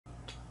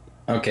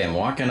Okay, I'm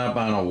walking up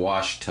on a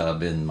wash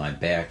tub in my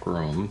back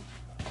room,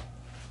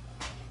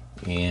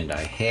 and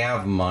I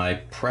have my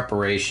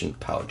preparation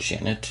pouch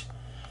in it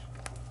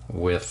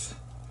with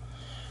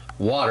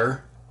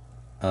water.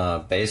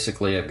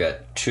 Basically, I've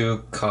got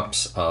 2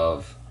 cups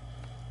of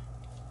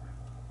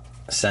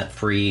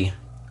scent-free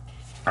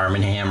Arm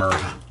 &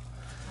 Hammer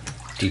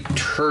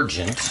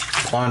detergent,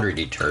 laundry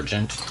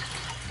detergent,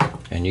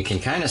 and you can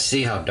kind of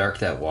see how dark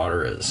that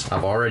water is.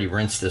 I've already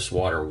rinsed this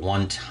water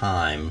one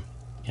time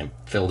and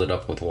filled it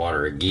up with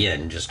water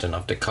again, just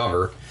enough to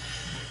cover.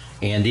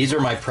 And these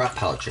are my prep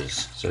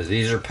pouches. So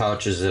these are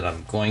pouches that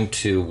I'm going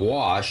to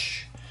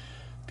wash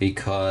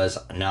because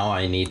now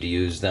I need to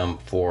use them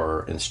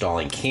for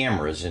installing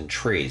cameras in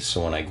trees.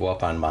 So when I go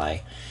up on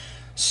my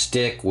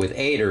stick with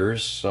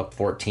aiders up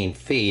 14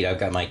 feet, I've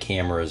got my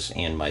cameras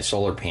and my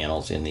solar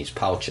panels in these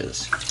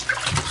pouches.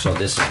 So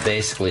this is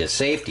basically a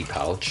safety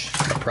pouch,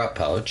 a prep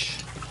pouch,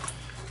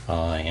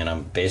 and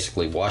I'm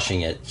basically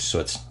washing it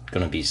so it's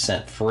going to be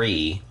scent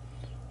free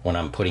when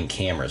I'm putting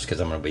cameras,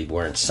 because I'm going to be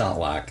wearing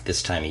sunlock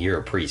this time of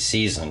year,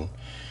 pre-season,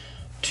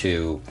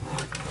 to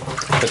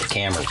put the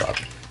cameras up.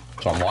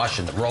 So I'm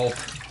washing the rope.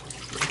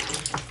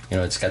 You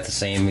know, it's got the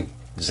same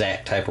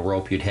exact type of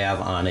rope you'd have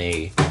on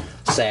a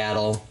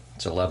saddle.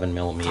 It's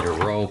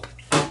 11mm rope.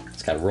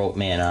 It's got a rope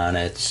man on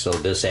it. So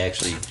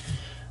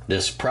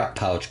this prep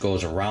pouch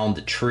goes around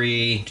the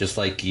tree just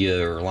like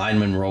your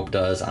lineman rope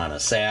does on a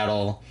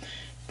saddle,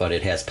 but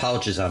it has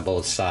pouches on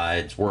both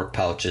sides, work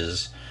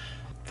pouches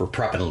for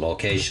prepping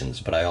locations,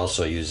 but I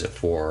also use it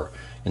for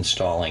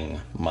installing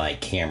my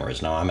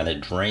cameras. Now I'm going to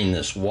drain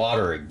this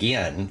water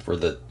again for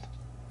the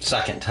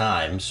second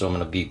time, so I'm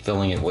going to be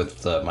filling it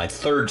with my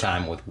third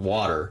time with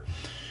water.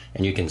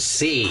 And you can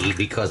see,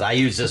 because I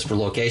use this for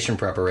location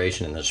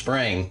preparation in the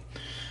spring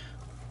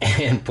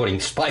and putting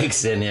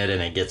spikes in it,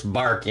 and it gets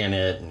bark in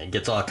it, and it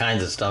gets all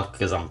kinds of stuff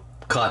because I'm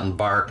cutting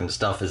bark and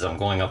stuff as I'm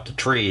going up the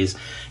trees.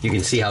 You can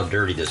see how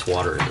dirty this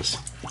water is.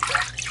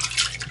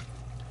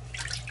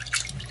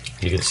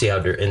 You can see how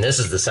dirty, and this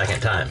is the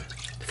second time.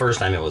 The first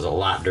time it was a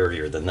lot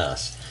dirtier than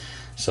this.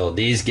 So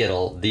these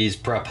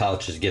prep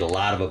pouches get a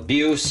lot of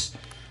abuse.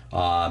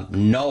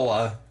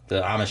 Noah,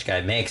 the Amish guy,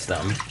 makes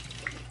them.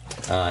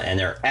 And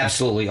they're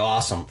absolutely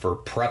awesome for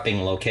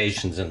prepping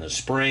locations in the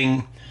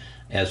spring,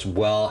 as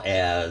well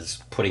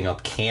as putting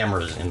up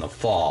cameras in the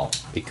fall,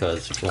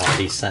 because if you want to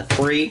be scent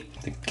free,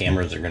 the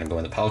cameras are going to go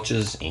in the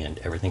pouches and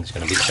everything's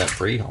going to be scent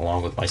free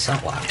along with my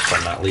scent lock, so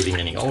I'm not leaving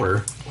any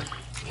odor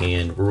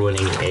and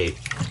ruining a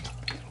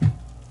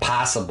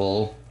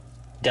possible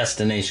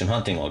destination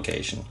hunting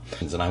location.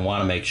 And I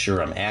want to make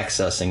sure I'm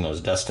accessing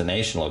those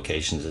destination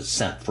locations as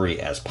scent free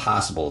as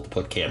possible to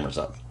put cameras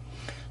up.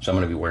 So I'm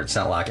going to be wearing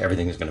scent lock.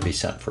 Everything is going to be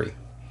scent free.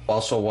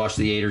 Also wash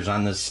the aiders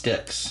on the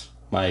sticks.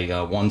 My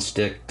one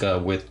stick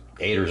with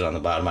aiders on the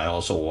bottom, I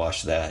also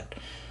wash that,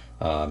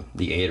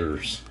 the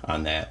aiders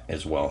on that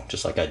as well,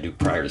 just like I do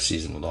prior to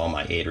season with all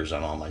my aiders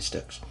on all my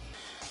sticks.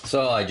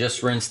 So I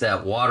just rinsed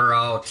that water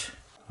out.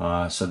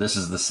 So this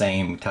is the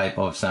same type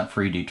of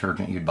scent-free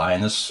detergent you'd buy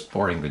in the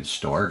sporting goods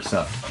store,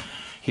 except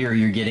here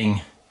you're getting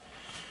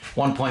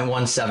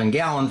 1.17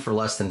 gallon for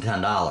less than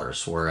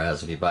 $10,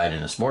 whereas if you buy it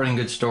in a sporting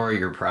goods store,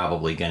 you're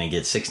probably going to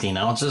get 16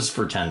 ounces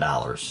for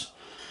 $10.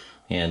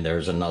 And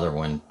there's another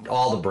one.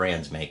 All the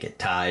brands make it.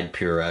 Tide,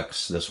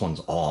 Purex. This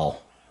one's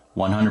all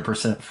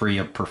 100% free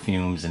of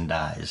perfumes and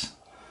dyes.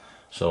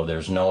 So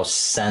there's no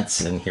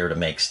scents in here to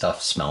make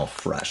stuff smell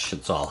fresh.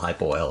 It's all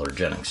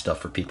hypoallergenic stuff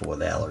for people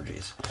with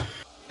allergies.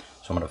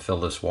 So I'm going to fill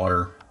this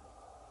water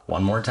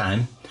one more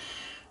time,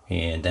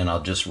 and then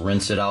I'll just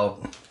rinse it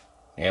out.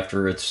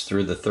 After it's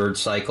through the third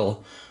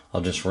cycle, I'll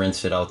just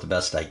rinse it out the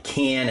best I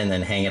can and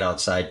then hang it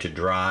outside to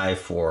dry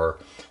for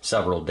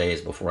several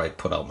days before I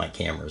put out my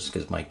cameras,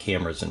 because my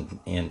cameras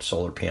and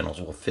solar panels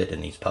will fit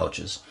in these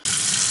pouches.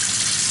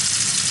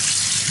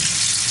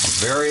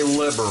 I'm very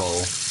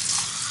liberal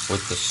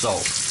with the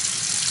soap,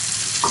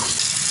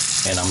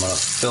 and I'm going to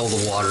fill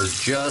the water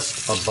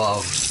just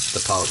above the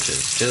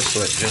pouches, just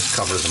so it just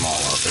covers them all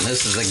up. And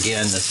this is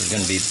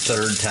going to be the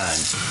third time.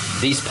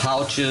 These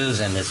pouches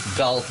and this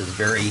belt is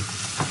very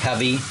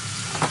heavy.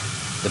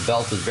 The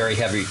belt is very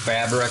heavy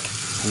fabric,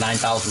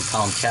 9,000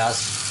 pound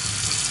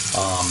test.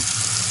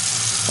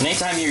 And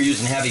anytime you're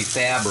using heavy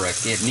fabric,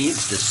 it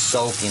needs to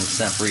soak in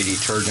scent-free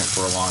detergent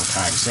for a long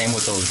time. Same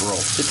with those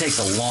ropes. It takes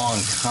a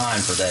long time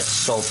for that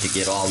soap to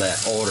get all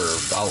that odor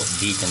out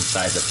deep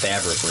inside the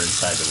fabric or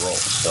inside the rope.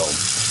 So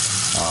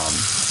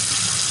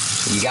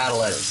you got to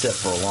let it sit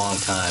for a long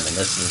time. And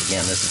this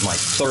is my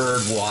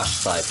third wash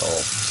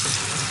cycle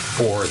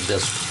for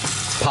this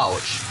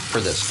pouch for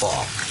this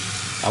fall.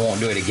 I won't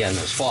do it again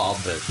this fall,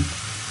 but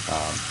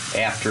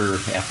after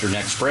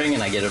next spring,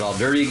 and I get it all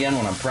dirty again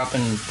when I'm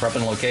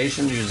prepping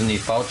locations using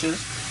these pouches,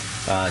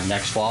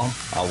 next fall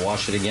I'll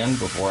wash it again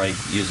before I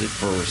use it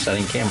for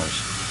setting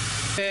cameras.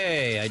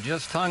 Okay, I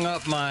just hung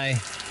up my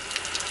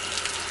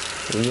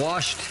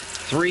washed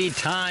 3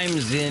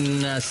 times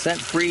in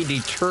scent-free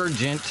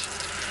detergent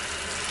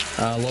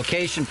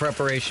location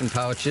preparation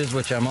pouches,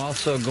 which I'm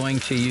also going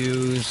to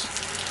use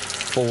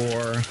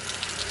for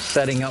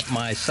setting up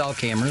my cell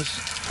cameras.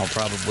 I'll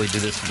probably do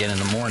this again in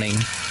the morning,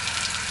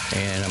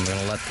 and I'm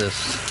gonna let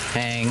this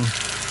hang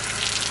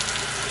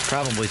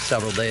probably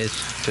several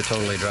days to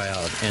totally dry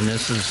out. And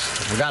this is,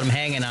 we got them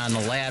hanging on the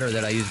ladder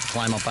that I use to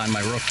climb up on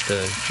my roof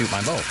to shoot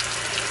my bow.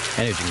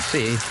 And as you can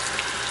see,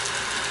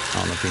 I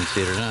don't know if you can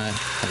see it or not,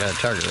 I got a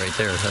target right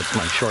there. That's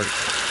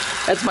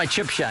my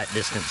chip shot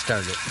distance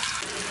target.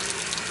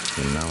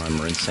 And now I'm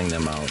rinsing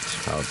them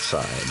out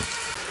outside.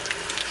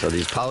 So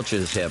these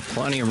pouches have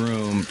plenty of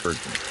room for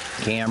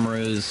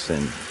cameras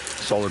and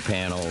solar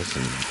panels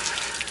and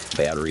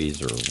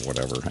batteries or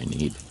whatever I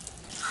need.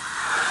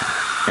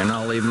 And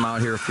I'll leave them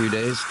out here a few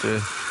days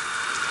to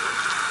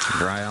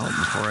dry out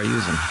before I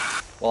use them.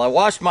 Well, I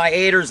washed my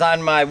aiders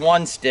on my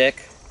one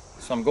stick,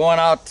 so I'm going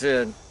out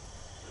to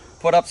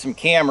put up some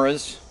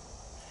cameras.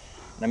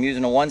 And I'm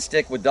using a one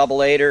stick with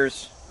double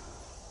aiders.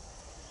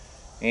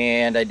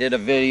 And I did a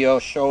video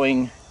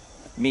showing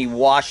me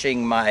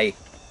washing my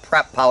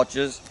prep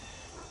pouches.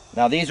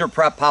 Now these are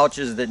prep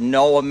pouches that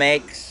Noah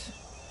makes,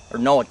 or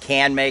Noah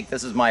can make.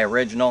 This is my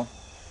original,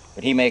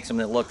 but he makes them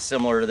that look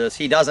similar to this.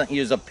 He doesn't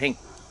use a pink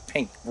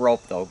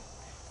rope though.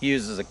 He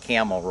uses a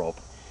camel rope.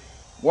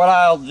 What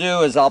I'll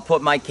do is I'll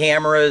put my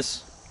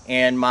cameras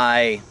and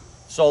my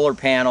solar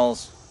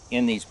panels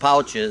in these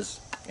pouches,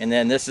 and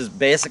then this is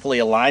basically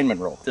alignment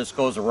rope. This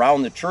goes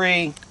around the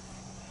tree,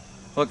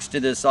 hooks to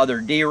this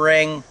other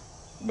D-ring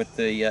with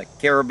the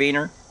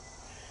carabiner,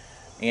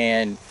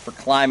 and for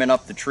climbing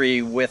up the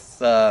tree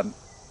with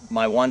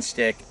my one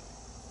stick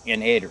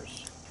and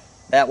aiders.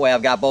 That way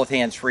I've got both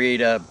hands free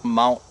to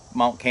mount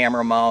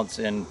camera mounts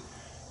and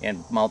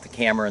mount the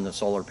camera and the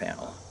solar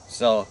panel.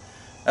 So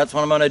that's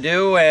what I'm gonna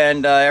do,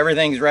 and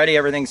everything's ready,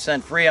 everything's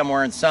scent free. I'm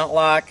wearing scent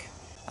lock.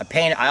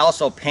 I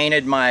also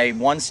painted my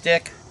one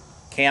stick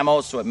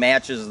camo so it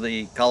matches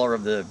the color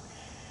of the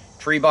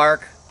tree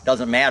bark.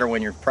 Doesn't matter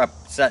when you're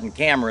setting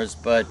cameras,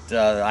 but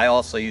I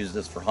also use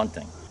this for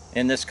hunting.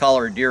 In this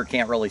color, deer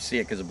can't really see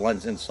it because it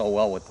blends in so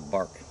well with the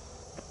bark.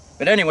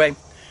 But anyway,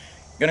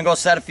 gonna go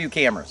set a few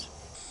cameras.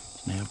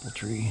 An apple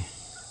tree,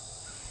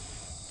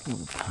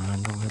 little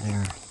pond over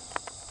there.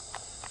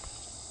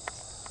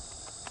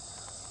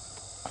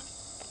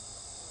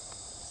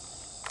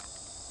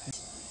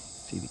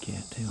 See the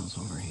cattails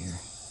over here.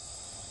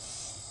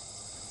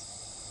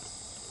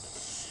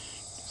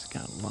 It's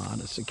got a lot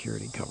of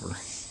security cover.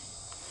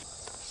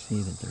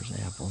 See that there's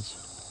apples,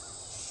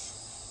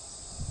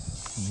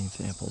 and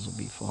these apples will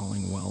be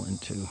falling well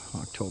into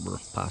October,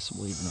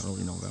 possibly even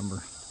early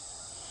November.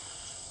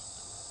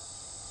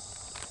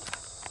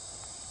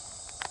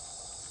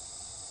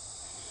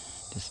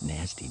 Just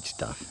nasty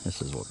stuff.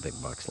 This is what big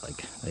bucks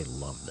like. They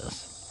love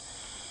this.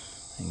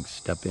 You can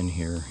step in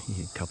here,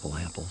 eat a couple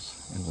apples,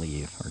 and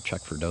leave, or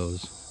check for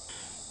does.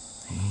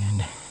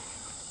 And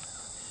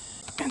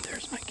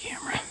there's my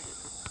camera.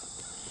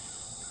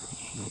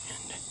 And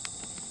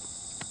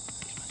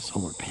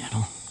solar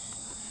panel,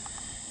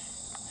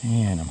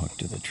 and I'm hooked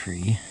to the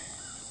tree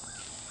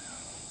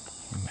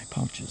in my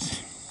pouches.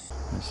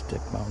 I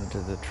stick mounted to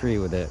the tree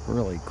with that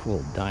really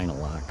cool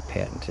Dynalock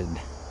patented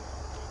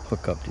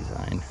hookup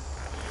design,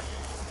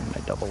 and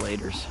my double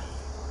aiders.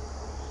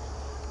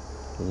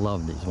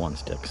 Love these one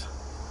sticks.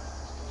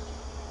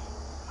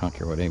 I don't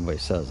care what anybody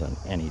says on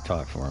any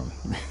talk forum.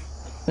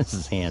 This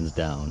is hands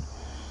down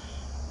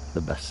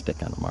the best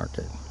stick on the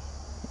market.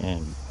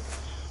 And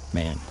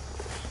man,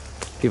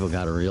 people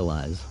got to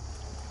realize,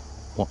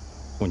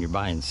 when you're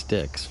buying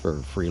sticks for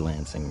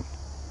freelancing,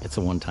 it's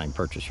a one-time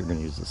purchase. You're going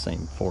to use the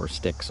same 4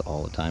 sticks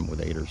all the time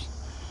with aiders.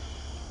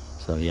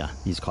 So yeah,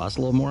 these cost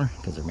a little more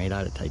because they're made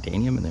out of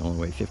titanium and they only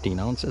weigh 15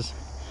 ounces.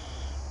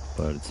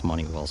 But it's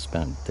money well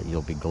spent that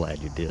you'll be glad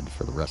you did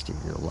for the rest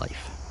of your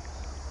life.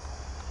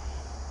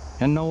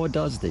 And Noah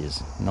does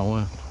these.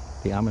 Noah,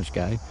 the Amish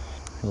guy,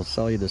 he'll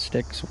sell you the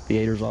sticks with the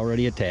aiders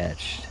already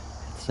attached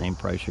at the same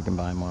price you can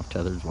buy them off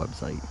Tethrd's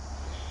website.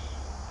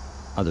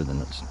 Other than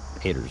the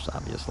aiders,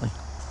 obviously.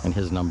 And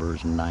his number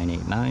is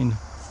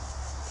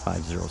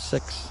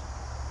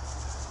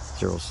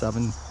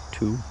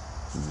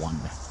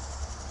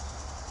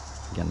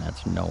 989-506-0721. Again,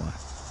 that's Noah,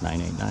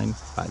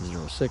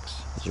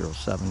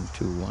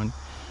 989-506-0721.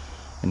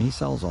 And he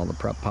sells all the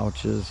prep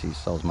pouches. He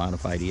sells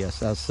modified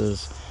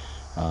ESSs,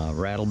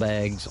 rattle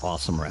bags,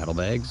 awesome rattle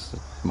bags,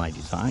 my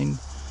design,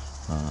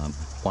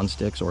 one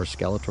sticks or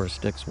Skeletor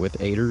sticks with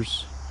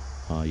aiders.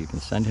 You can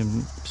send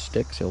him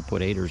sticks, he'll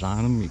put aiders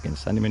on them. You can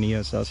send him an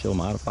ESS, he'll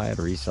modify it,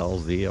 or he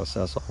sells the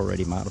ESS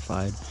already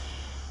modified.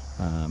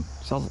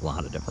 Sells a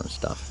lot of different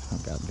stuff.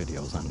 I've got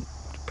videos on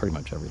pretty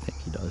much everything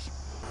he does.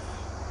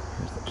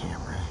 Here's the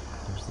camera,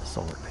 there's the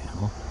solar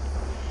panel.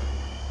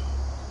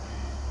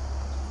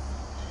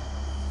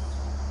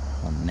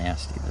 How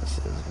nasty this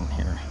is in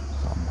here.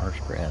 It's all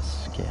marsh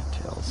grass,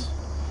 cattails.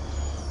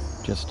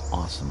 Just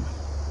awesome.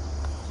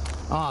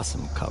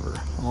 Awesome cover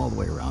all the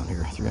way around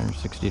here,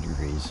 360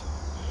 degrees.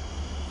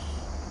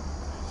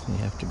 So you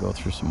have to go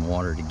through some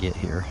water to get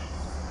here.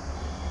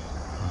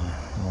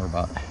 We're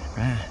about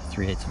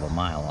 3/8 of a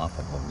mile off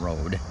of a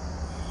road. You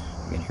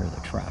can hear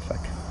the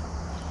traffic.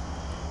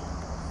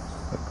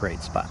 A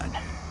great spot.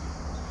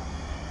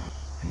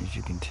 And as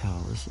you can tell,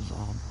 this is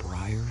all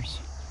briars.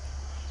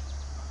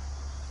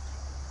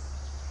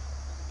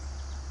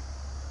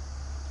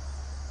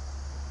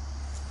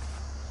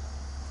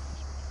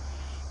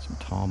 Some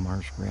tall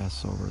marsh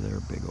grass over there,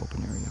 big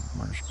open area of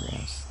marsh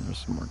grass. There's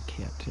some more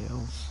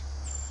cattails.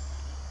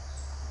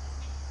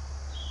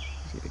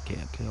 See the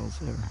cattails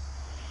there?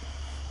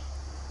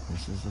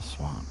 This is a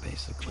swamp,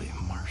 basically.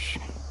 Marsh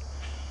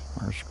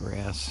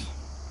grass,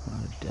 a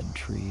lot of dead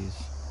trees,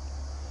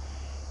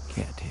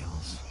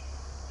 cattails.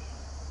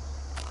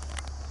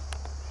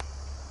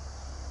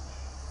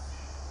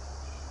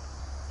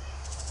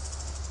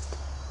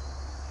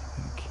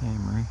 Got a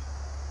camera.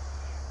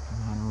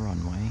 I'm on a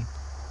runway.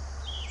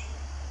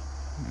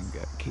 I've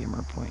got a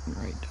camera pointing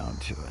right down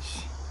to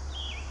us.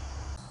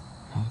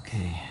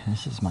 Okay,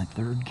 this is my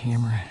third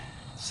camera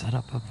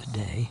setup of the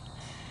day.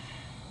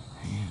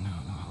 And I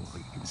don't know how well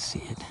you can see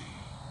it.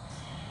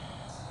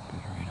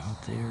 But right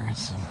out there is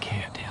some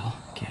cattail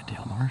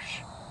marsh.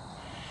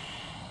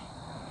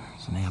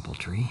 There's an apple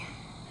tree.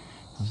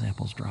 Those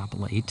apples drop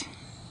late.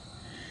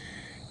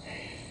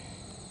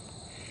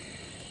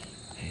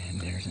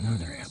 And there's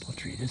another apple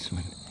tree. This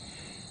one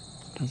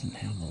doesn't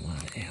have a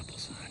lot of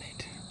apples on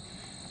it,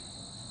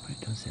 but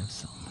it does have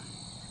some.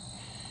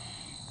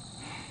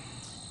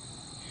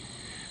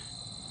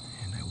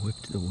 And I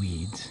whipped the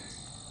weeds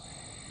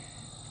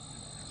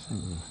so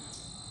the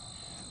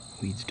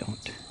weeds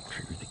don't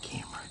trigger the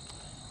camera.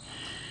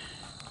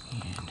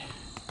 And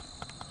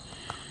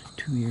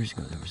 2 years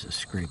ago there was a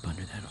scrape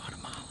under that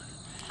autumn olive,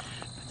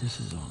 but this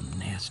is all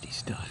nasty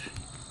stuff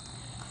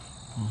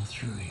all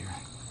through here.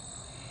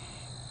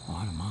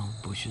 Autumn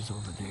olive bushes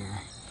over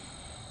there.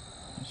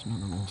 There's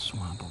another little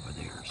swamp over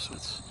there, so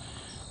it's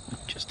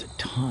just a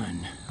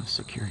ton of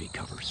security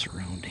cover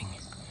surrounding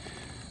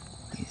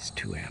these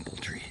two apple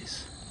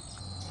trees.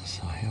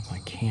 So I have my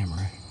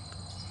camera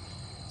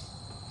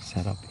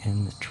set up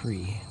in the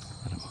tree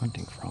that I'm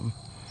hunting from,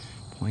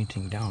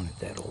 pointing down at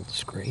that old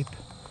scrape,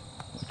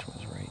 which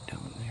was right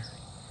down there.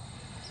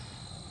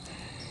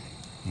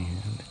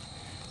 And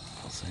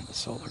also have a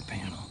solar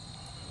panel.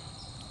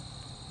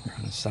 They're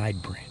on a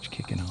side branch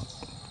kicking out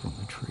from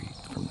the tree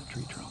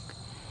trunk.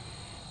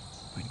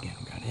 But again,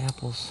 we've got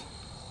apples,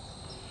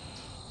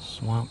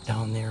 swamp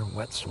down there,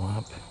 wet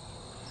swamp.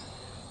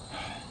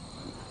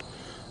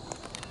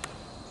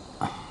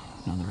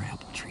 Another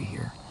apple tree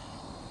here,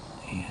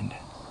 and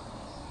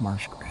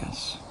marsh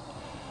grass,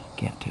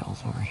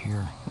 cattails over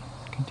here.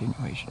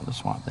 Continuation of the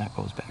swamp that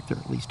goes back there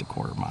at least a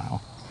quarter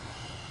mile.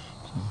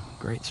 So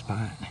great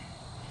spot.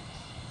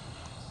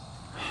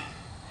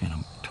 And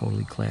I'm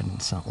totally clad in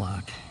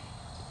sunlock.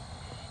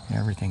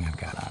 Everything I've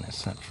got on is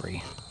scent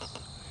free,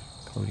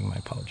 including my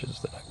pouches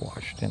that I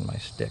washed in my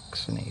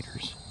sticks and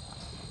aders.